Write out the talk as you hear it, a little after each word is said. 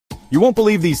You won't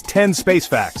believe these 10 space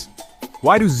facts.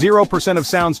 Why do 0% of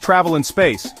sounds travel in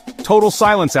space? Total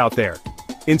silence out there.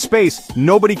 In space,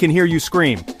 nobody can hear you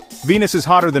scream. Venus is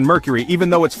hotter than Mercury even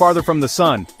though it's farther from the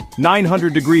sun.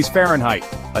 900 degrees Fahrenheit.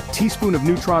 A teaspoon of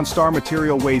neutron star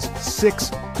material weighs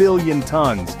 6 billion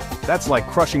tons. That's like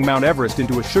crushing Mount Everest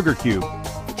into a sugar cube.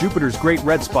 Jupiter's Great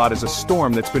Red Spot is a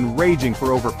storm that's been raging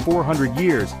for over 400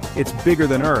 years. It's bigger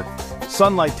than Earth.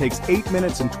 Sunlight takes 8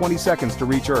 minutes and 20 seconds to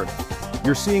reach Earth.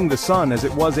 You're seeing the sun as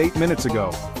it was 8 minutes ago.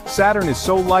 Saturn is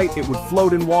so light it would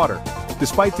float in water.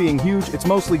 Despite being huge, it's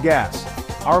mostly gas.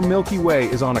 Our Milky Way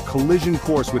is on a collision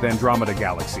course with Andromeda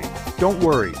Galaxy. Don't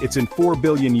worry, it's in 4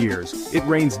 billion years. It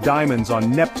rains diamonds on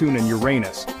Neptune and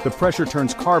Uranus. The pressure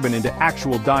turns carbon into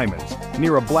actual diamonds.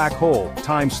 Near a black hole,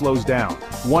 time slows down.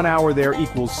 1 hour there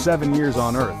equals 7 years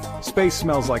on Earth. Space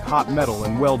smells like hot metal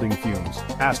and welding fumes.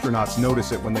 Astronauts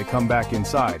notice it when they come back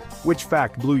inside. Which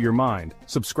fact blew your mind?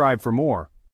 Subscribe for more.